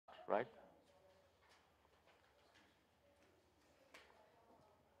right?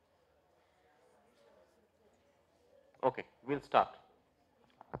 Okay, we'll start.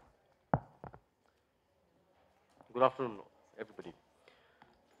 Good afternoon, everybody.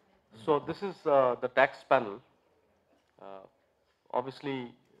 So this is the tax panel. Uh,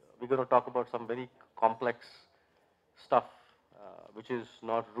 Obviously, we're going to talk about some very complex stuff, which is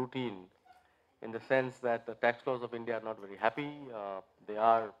not routine in the sense that the tax laws of India are not very happy. They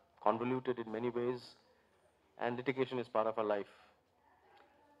are convoluted in many ways, and litigation is part of our life.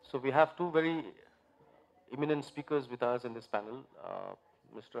 So we have two very eminent speakers with us in this panel.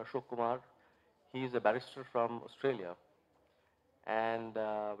 Mr. Ashok Kumar, he is a barrister from Australia. And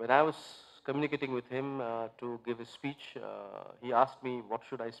when I was communicating with him to give his speech, he asked me, what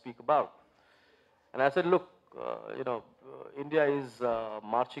should I speak about? And I said, look, India is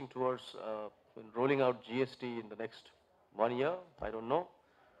marching towards rolling out GST in the next 1 year. I don't know.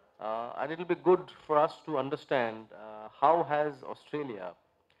 And it will be good for us to understand how has Australia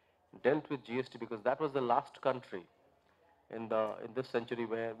dealt with GST, because that was the last country in this century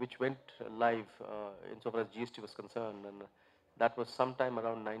which went live insofar as GST was concerned, and that was sometime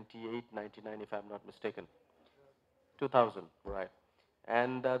around 98, 99, if I'm not mistaken. 2000, right?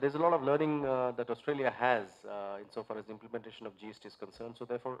 And there's a lot of learning that Australia has insofar as the implementation of GST is concerned. So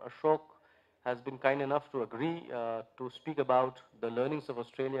therefore, Ashok has been kind enough to agree to speak about the learnings of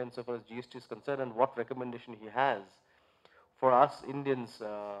Australia insofar as GST is concerned and what recommendation he has for us Indians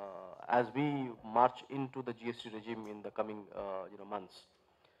as we march into the GST regime in the coming months.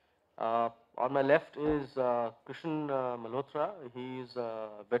 On my left is Krishan Malhotra. He is a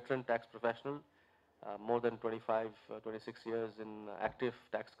veteran tax professional, more than 25, 26 years in active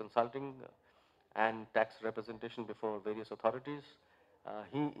tax consulting and tax representation before various authorities.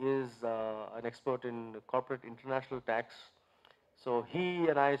 He is an expert in corporate international tax. So he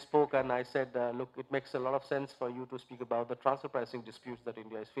and I spoke, and I said, look, it makes a lot of sense for you to speak about the transfer pricing disputes that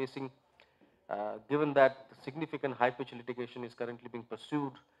India is facing, given that significant high-pitch litigation is currently being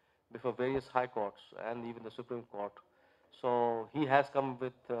pursued before various high courts and even the Supreme Court. So he has come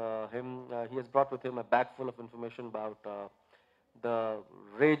with he has brought with him a bag full of information about the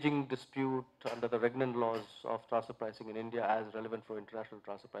raging dispute under the regnant laws of transfer pricing in India as relevant for international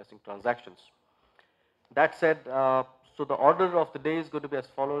transfer pricing transactions. That said, so the order of the day is going to be as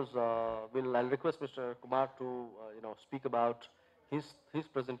follows. I'll request Mr. Kumar to speak about his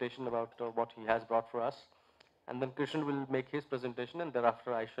presentation about what he has brought for us, and then Krishan will make his presentation, and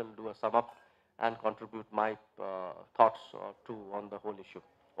thereafter I shall do a sum up and contribute my thoughts on the whole issue.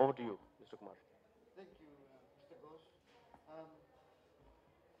 Over to you, Mr. Kumar. Thank you, Mr. Ghosh.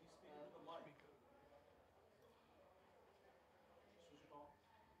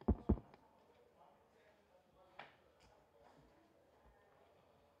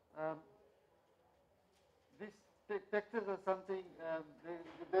 These taxes are something,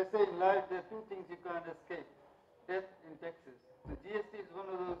 they say in life there are two things you can't escape, death and taxes. So GST is one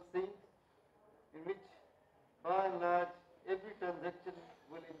of those things in which, by and large, every transaction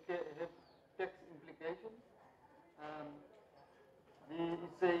will have tax implications.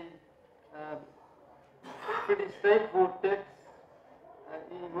 It's a pretty straightforward tax.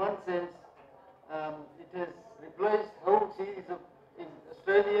 In one sense, it has replaced whole series of, in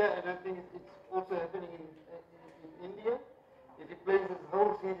Australia, and I think it's also happening in India. It replaces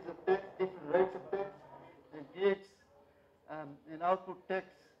whole series of tax, different rates of tax, and creates an output tax.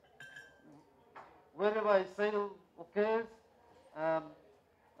 Wherever a sale occurs,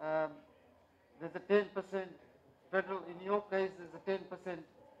 there's a 10% federal, in your case, there's a 10%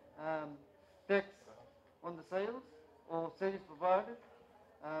 tax on the sales or service provided,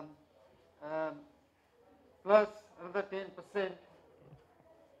 plus another 10%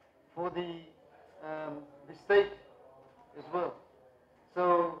 for the state as well.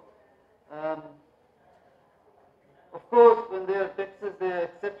 So, of course, when there are taxes, there are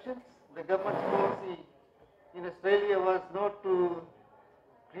exceptions. The government's policy in Australia was not to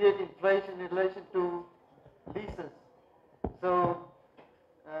create inflation in relation to leases. So,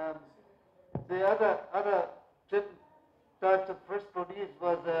 the other types of fresh produce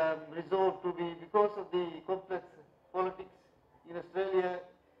was resolved to be, because of the complex politics in Australia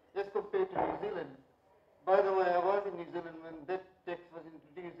as compared to New Zealand. By the way, I was in New Zealand when that tax was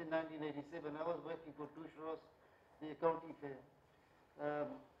introduced in 1987. I was working for Tush Ross, the accounting firm.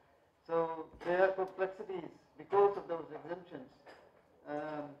 So there are complexities because of those exemptions.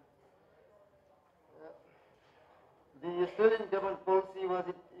 The Australian government policy was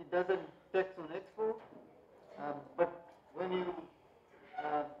it doesn't tax on export, but when you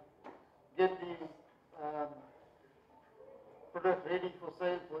get the product ready for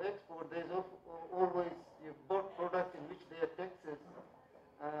sale for export,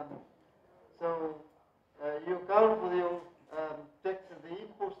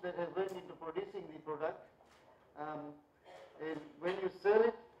 you sell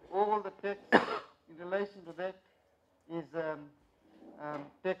it, all the tax in relation to that is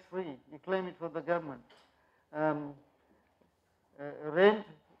tax-free. You claim it for the government. Rent,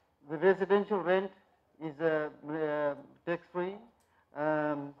 the residential rent is tax-free.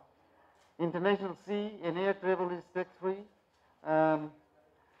 International sea and air travel is tax-free.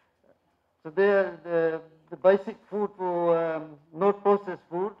 So there, the basic food for not processed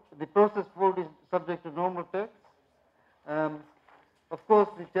food. The processed food is subject to normal tax. Of course,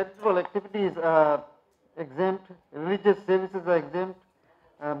 the charitable activities are exempt. Religious services are exempt.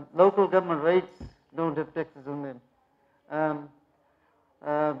 Local government rates don't have taxes on them.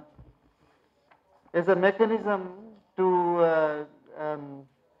 As a mechanism to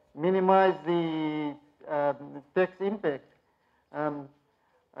minimize the tax impact,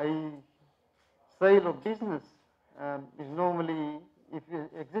 a sale of business is normally, if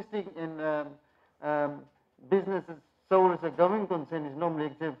existing in businesses sold as a going concern, is normally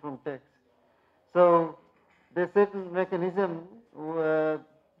exempt from tax. So there's certain mechanism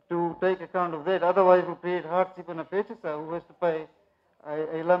to take account of that. Otherwise, it will create hardship on a purchaser who has to pay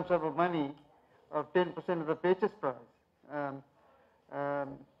a lump sum of money of 10% of the purchase price.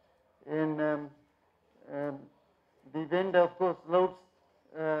 The vendor, of course, loads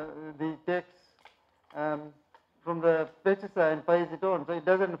the tax from the purchaser and pays it on. So it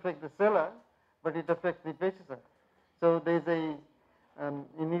doesn't affect the seller, but it affects the purchaser. So there's a,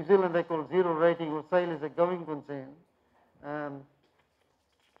 in New Zealand they call zero rating or sale as a going concern.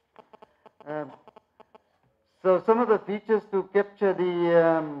 So some of the features to capture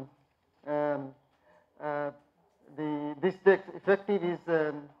this tax effective is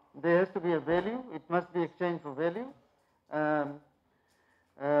there has to be a value. It must be exchanged for value.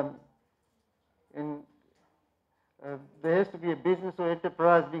 There has to be a business or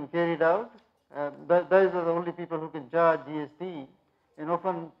enterprise being carried out. Those are the only people who can charge GST. And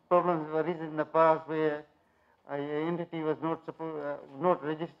often problems have arisen in the past where an entity was not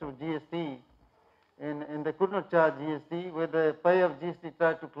registered with GST, and they could not charge GST. Where the payer of GST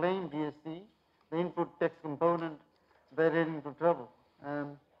tried to claim GST, the input tax component, they ran into trouble.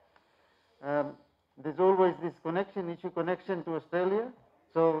 There's always this issue connection to Australia.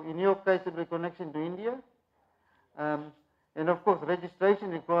 So in your case, it will be connection to India. And of course,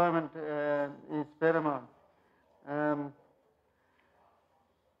 registration requirement is paramount.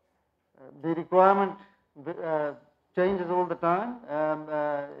 The requirement changes all the time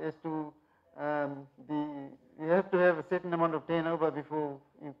as to you have to have a certain amount of turnover before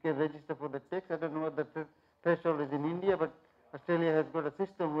you can register for the tax. I don't know what the threshold is in India, but Australia has got a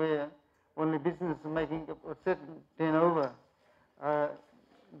system where only businesses making a certain turnover,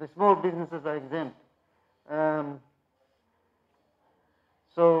 the small businesses are exempt.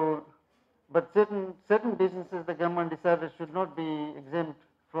 But certain businesses, the government decided should not be exempt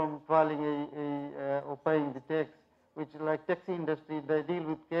from filing or paying the tax, which like taxi industry, they deal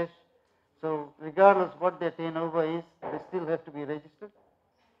with cash. So regardless what their turnover is, they still have to be registered.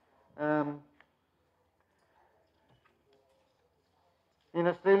 In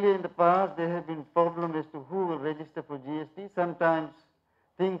Australia in the past, there have been problems as to who will register for GST. Sometimes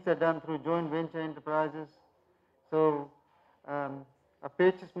things are done through joint venture enterprises. So a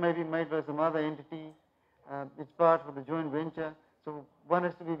purchase may be made by some other entity. It's part of the joint venture. So one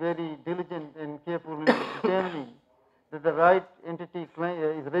has to be very diligent and careful in determining that the right entity is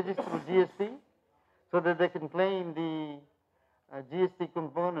registered with GST so that they can claim the GST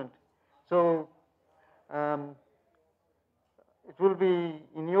component. So it will be,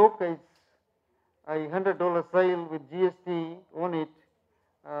 in your case, a $100 sale with GST on it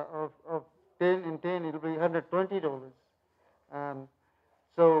of 10 and 10, it will be $120.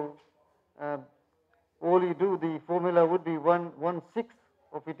 So all you do, the formula would be 1/6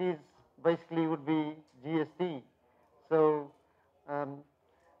 of it is basically would be GST. So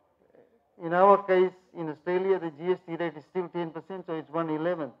in our case in Australia, the GST rate is still 10%, so it's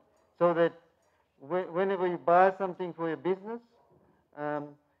 1/11. So that whenever you buy something for your business,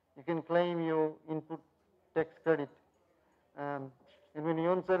 you can claim your input tax credit. And when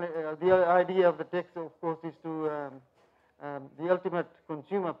you sell, the idea of the tax, of course, is to the ultimate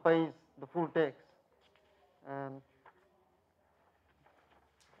consumer pays the full tax.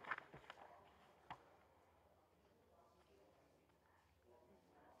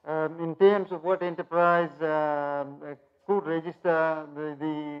 In terms of what enterprise could register,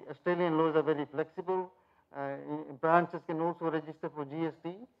 the Australian laws are very flexible. Branches can also register for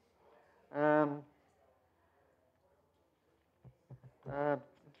GST.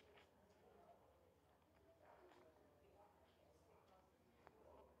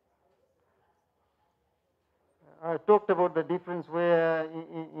 I talked about the difference where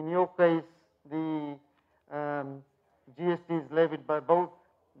in your case the GST is levied by both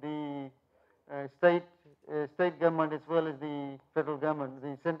the state government as well as the federal government,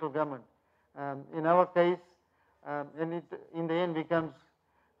 the central government. In our case, and it in the end becomes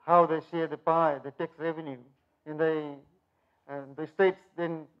how they share the pie, the tax revenue, and the states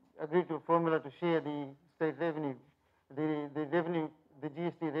then agree to a formula to share the state revenue, the revenue, the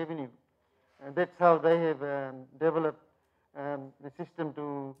GST revenue. And that's how they have developed the system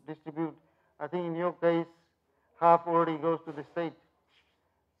to distribute. I think in your case, half already goes to the state.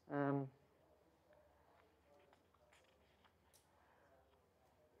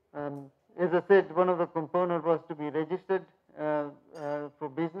 As I said, one of the components was to be registered for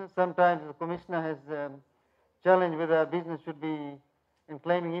business. Sometimes the commissioner has challenged whether a business should be in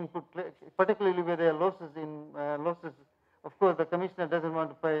claiming input, particularly where there are losses in losses. Of course, the commissioner doesn't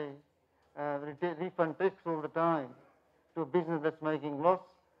want to pay refund tax all the time to a business that's making loss.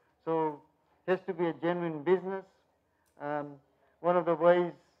 So it has to be a genuine business. One of the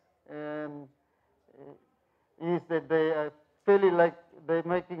ways is that they are fairly like they're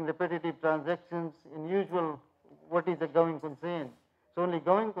making repetitive transactions in usual what is a going concern. So only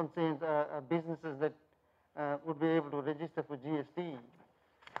going concerns are businesses that would be able to register for GST.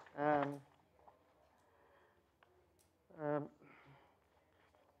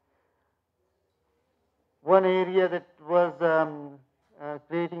 One area that was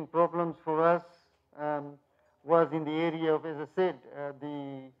creating problems for us was in the area of, as I said,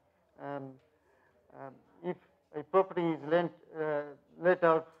 if a property is let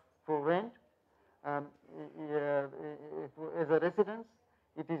out for rent as a residence,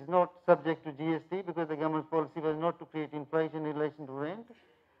 it is not subject to GST because the government's policy was not to create inflation in relation to rent.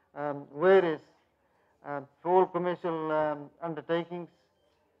 Whereas for all commercial undertakings,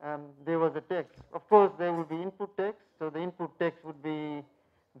 there was a tax. Of course, there will be input tax, so the input tax would be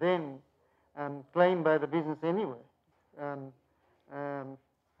then claimed by the business anyway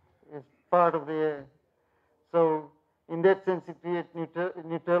as part of their. So in that sense, it creates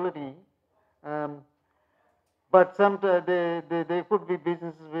neutrality. But sometimes there could be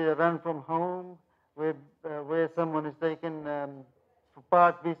businesses where run from home, where someone is taken for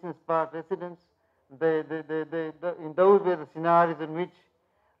part business, part residence. In those were the scenarios in which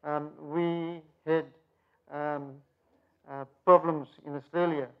we had problems in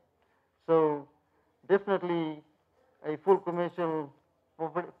Australia. So definitely a full commercial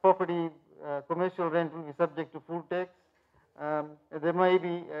property, commercial rent will be subject to full tax. There may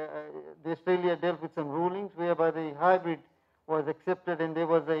be, the Australia dealt with some rulings whereby the hybrid was accepted and there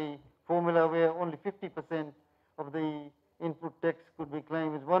was a formula where only 50% of the input tax could be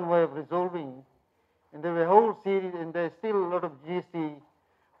claimed. It's one way of resolving. And there were a whole series, and there's still a lot of GST.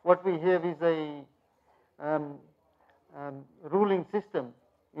 What we have is a ruling system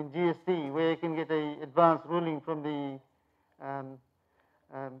in GST where you can get a advanced ruling from the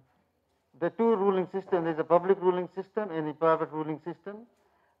two ruling systems. There's a public ruling system and a private ruling system.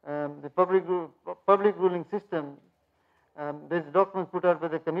 The public ruling system, there's documents put out by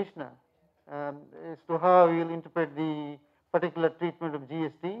the commissioner as to how he will interpret the particular treatment of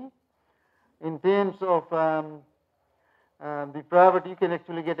GST. In terms of the private, you can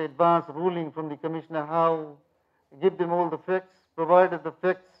actually get advanced ruling from the commissioner how, give them all the facts, provided the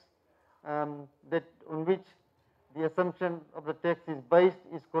facts that on which the assumption of the tax is based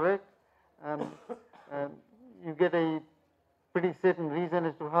is correct. You get a pretty certain reason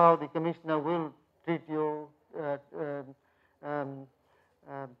as to how the commissioner will treat your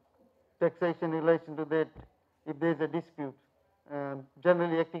taxation in relation to that if there's a dispute.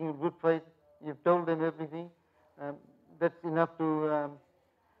 Generally acting in good faith, you've told them everything. That's enough to,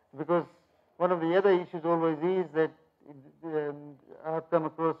 because one of the other issues always is that I've come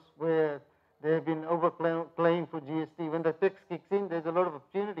across where there have been overclaim for GST. When the tax kicks in, there's a lot of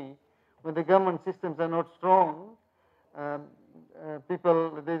opportunity. When the government systems are not strong, there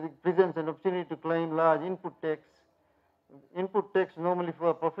presents an opportunity to claim large input tax. Input tax normally for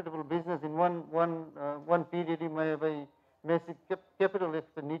a profitable business in one period you may have a massive capital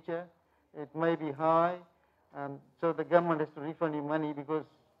expenditure. It may be high, so the government has to refund you money because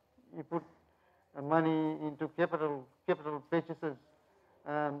you put money into capital purchases.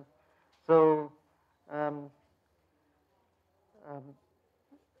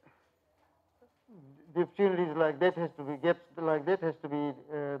 The opportunities like that has to be gaps like that has to be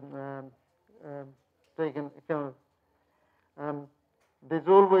taken account. There's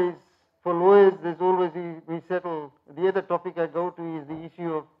always, for lawyers, there's always, we settle, the other topic I go to is the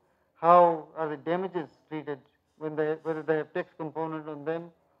issue of how are the damages treated, whether they have tax component on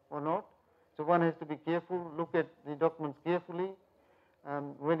them or not. So one has to be careful, look at the documents carefully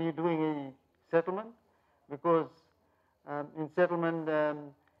when you're doing a settlement, because in settlement,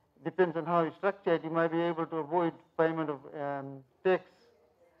 depends on how you structure it, you might be able to avoid payment of tax.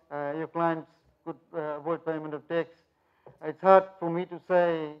 Your clients could avoid payment of tax. It's hard for me to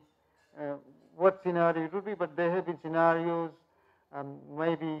say what scenario it would be, but there have been scenarios,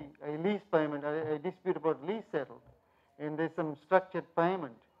 maybe a lease payment, a dispute about lease settled, and there's some structured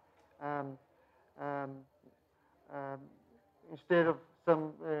payment. Um, um, um, Instead of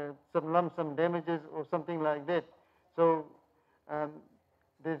some lump sum damages or something like that. So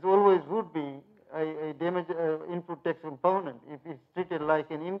there's always would be a damage input tax component if it's treated like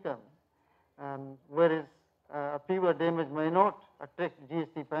an income, whereas a pure damage may not attract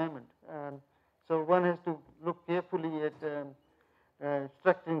GST payment. So one has to look carefully at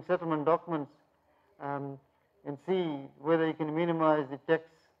structuring settlement documents and see whether you can minimize the tax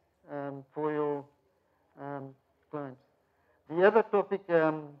for your clients. The other topic,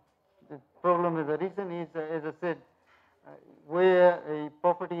 the problem has arisen is, as I said, where a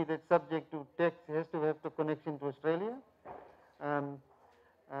property that's subject to tax has to have the connection to Australia. Um,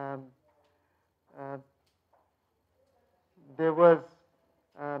 um, uh, there was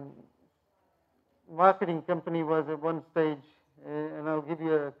marketing company was at one stage, and I'll give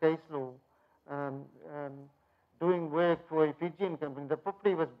you a case law, um, um, doing work for a Fijian company. The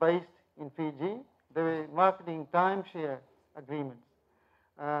property was based in Fiji. They were marketing timeshare agreements.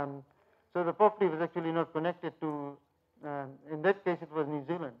 So the property was actually not connected to, in that case it was New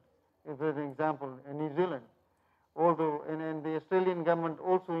Zealand, as an example, New Zealand. Although, and the Australian government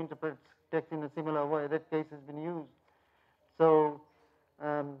also interprets tax in a similar way. That case has been used. So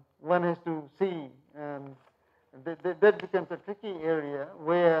one has to see, that becomes a tricky area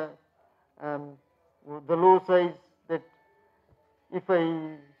where the law says that if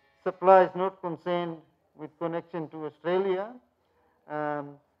a supply is not concerned with connection to Australia,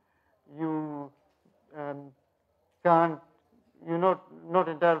 you can't, you're not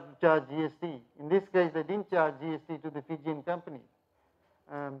entitled to charge GST. In this case, they didn't charge GST to the Fijian company.